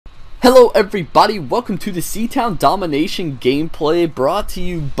Hello everybody, welcome to the C-Town Domination gameplay brought to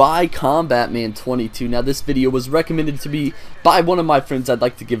you by CombatMan22. Now this video was recommended to me by one of my friends. I'd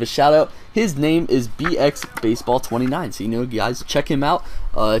like to give a shout out. His name is BXBaseball29, so guys, check him out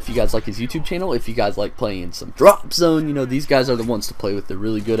if you guys like his YouTube channel. If you guys like playing some drop zone, these guys are the ones to play with. They're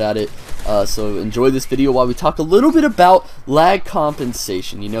really good at it. So enjoy this video while we talk a little bit about lag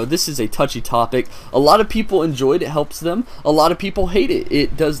compensation. This is a touchy topic. A lot of people enjoy it. It helps them. A lot of people hate it.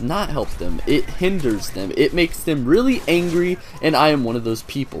 It does not help them. It hinders them. It makes them really angry, and I am one of those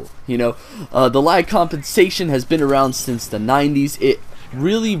people. The lag compensation has been around since the 90s. It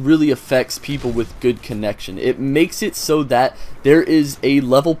really affects people with good connection. It makes it so that there is a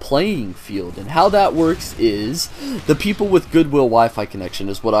level playing field, and how that works is the people with goodwill Wi-Fi connection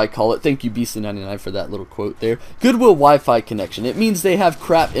is what I call it. Thank you BC99 for that little quote there. Goodwill Wi-Fi connection. It means they have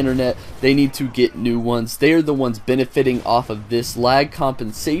crap internet. They need to get new ones. They are the ones benefiting off of this. Lag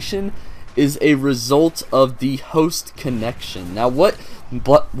compensation is a result of the host connection. Now what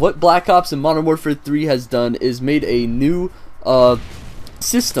Black Ops and Modern Warfare 3 has done is made a new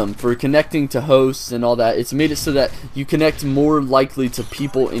system for connecting to hosts and all that. It's made it so that you connect more likely to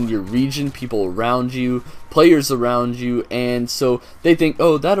people in your region, people around you, players around you, and so they think,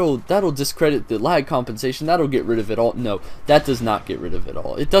 oh, that'll discredit the lag compensation, that'll get rid of it all. No, that does not get rid of it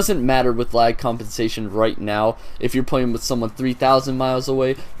all. It doesn't matter with lag compensation right now if you're playing with someone 3,000 miles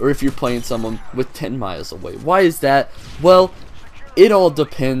away or if you're playing someone with 10 miles away. Why is that? Well, it all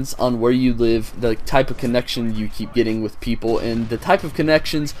depends on where you live, the type of connection you keep getting with people, and the type of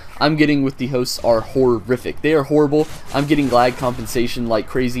connections I'm getting with the hosts are horrific. They are horrible. I'm getting lag compensation like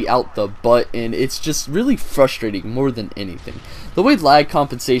crazy out the butt, and it's just really frustrating more than anything. The way lag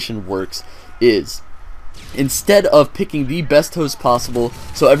compensation works is, instead of picking the best host possible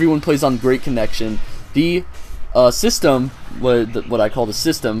so everyone plays on great connection, the system, what I call the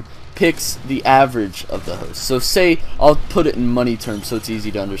system, picks the average of the host. So say, I'll put it in money terms so it's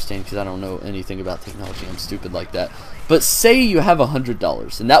easy to understand because I don't know anything about technology. I'm stupid like that. But say you have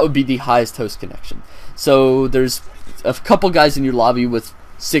 $100, and that would be the highest host connection. So there's a couple guys in your lobby with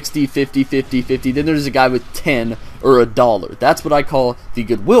 60, 50, 50, 50. Then there's a guy with 10 or $1. That's what I call the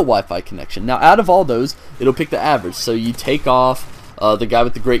goodwill Wi-Fi connection. Now out of all those, it'll pick the average. So you take off the guy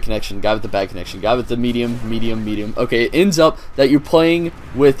with the great connection, guy with the bad connection, guy with the medium. Okay, it ends up that you're playing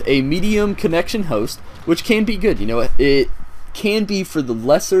with a medium connection host, which can be good. It can be for the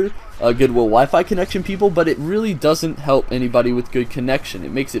lesser goodwill Wi-Fi connection people, but it really doesn't help anybody with good connection.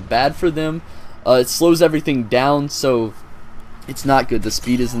 It makes it bad for them. It slows everything down, so it's not good. The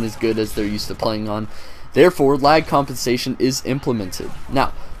speed isn't as good as they're used to playing on. Therefore, lag compensation is implemented.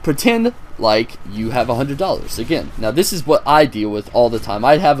 Now, pretend like you have $100 again. Now this is what I deal with all the time.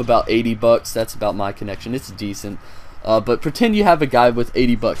 I'd have about 80 bucks. That's about my connection. It's decent. But pretend you have a guy with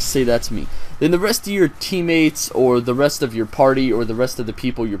 80 bucks. Say that's me. Then the rest of your teammates or the rest of your party or the rest of the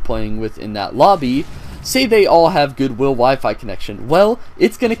people you're playing with in that lobby, say they all have goodwill Wi-Fi connection. Well,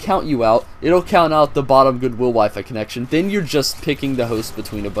 it's going to count you out. It'll count out the bottom goodwill Wi-Fi connection. Then you're just picking the host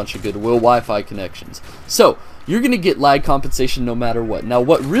between a bunch of goodwill Wi-Fi connections. So you're going to get lag compensation no matter what. Now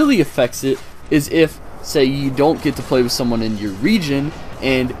what really affects it is if, say, you don't get to play with someone in your region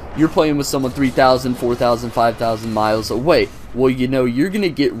and you're playing with someone 3,000, 4,000, 5,000 miles away. Well, you're going to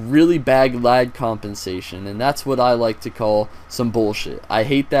get really bad lag compensation, and that's what I like to call some bullshit. I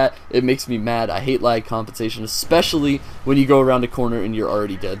hate that. It makes me mad. I hate lag compensation, especially when you go around a corner and you're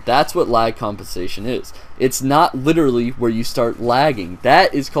already dead. That's what lag compensation is. It's not literally where you start lagging.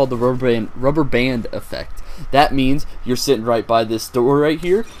 That is called the rubber band effect. That means you're sitting right by this door right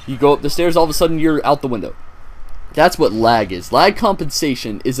here. You go up the stairs, all of a sudden you're out the window. That's what lag is. Lag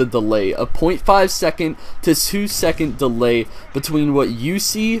compensation is a delay, a 0.5 second to 2 second delay between what you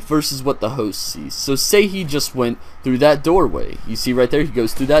see versus what the host sees. So say he just went through that doorway. You see right there, he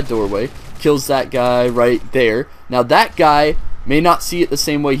goes through that doorway, kills that guy right there. Now that guy may not see it the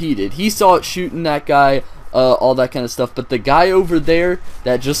same way he did. He saw it shooting that guy, all that kind of stuff, but the guy over there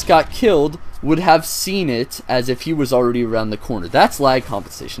that just got killed would have seen it as if he was already around the corner. That's lag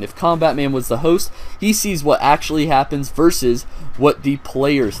compensation. If CombatMan was the host, he sees what actually happens versus what the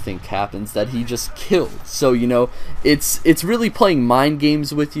players think happens that he just killed. So it's really playing mind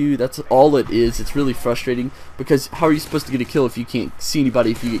games with you. That's all it is. It's really frustrating because how are you supposed to get a kill if you can't see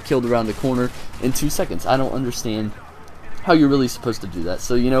anybody, if you get killed around the corner in 2 seconds? I don't understand how you're really supposed to do that.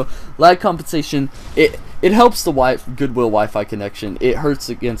 So lag compensation, it helps the goodwill Wi-Fi connection. It hurts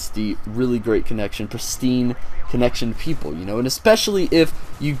against the really great connection, pristine connection people, and especially if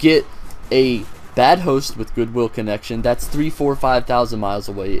you get a bad host with goodwill connection that's 3, 4, 5,000 miles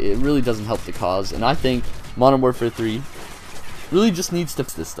away. It really doesn't help the cause, and I think Modern Warfare 3 really just needs to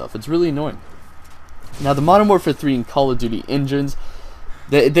fix this stuff. It's really annoying. Now, the Modern Warfare 3 and Call of Duty engines,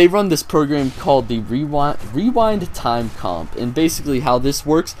 they run this program called the Rewind Time Comp, and basically how this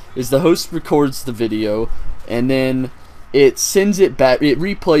works is the host records the video, and then it sends it back, it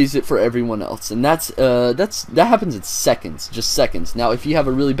replays it for everyone else, and that happens in seconds, just seconds. Now, if you have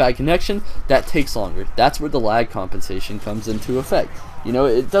a really bad connection, that takes longer. That's where the lag compensation comes into effect. You know,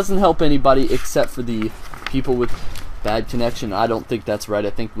 it doesn't help anybody except for the people with bad connection. I don't think that's right. I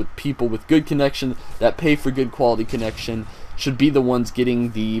think with people with good connection that pay for good quality connection should be the ones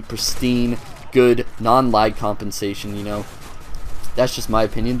getting the pristine, good, non-lag compensation, you know. That's just my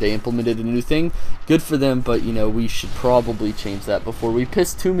opinion. They implemented a new thing. Good for them, but, you know, we should probably change that before we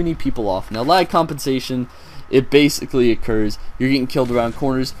piss too many people off. Now, lag compensation, it basically occurs, you're getting killed around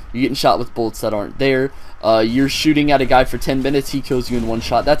corners, you're getting shot with bullets that aren't there, you're shooting at a guy for 10 minutes, he kills you in one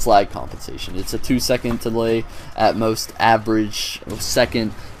shot. That's lag compensation. It's a 2-second delay at most, average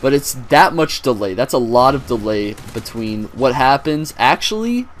second, but it's that much delay. That's a lot of delay between what happens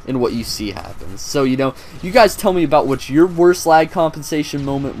actually and what you see happens. So, you know, you guys tell me about what your worst lag compensation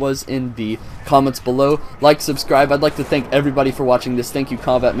moment was in the comments below. Like, subscribe. I'd like to thank everybody for watching this. Thank you,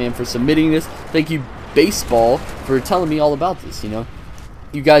 Combat Man, for submitting this. Thank you, Baseball, for telling me all about this. You know,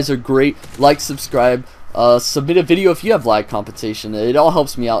 you guys are great. Like, subscribe, submit a video if you have lag compensation. It all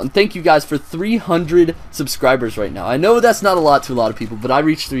helps me out. And thank you guys for 300 subscribers right now. I know that's not a lot to a lot of people, but I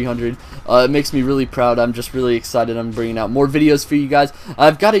reached 300. It makes me really proud. I'm just really excited. I'm bringing out more videos for you guys.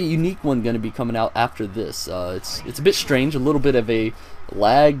 I've got a unique one going to be coming out after this. It's a bit strange, a little bit of a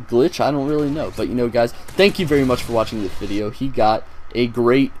lag glitch. I don't really know, but you know, guys, thank you very much for watching this video. He got a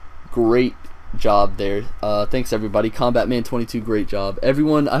great job there. Thanks everybody. Combat Man 22, great job.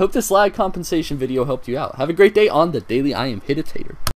 Everyone, I hope this lag compensation video helped you out. Have a great day on the Daily. I am Hit-A-Tater.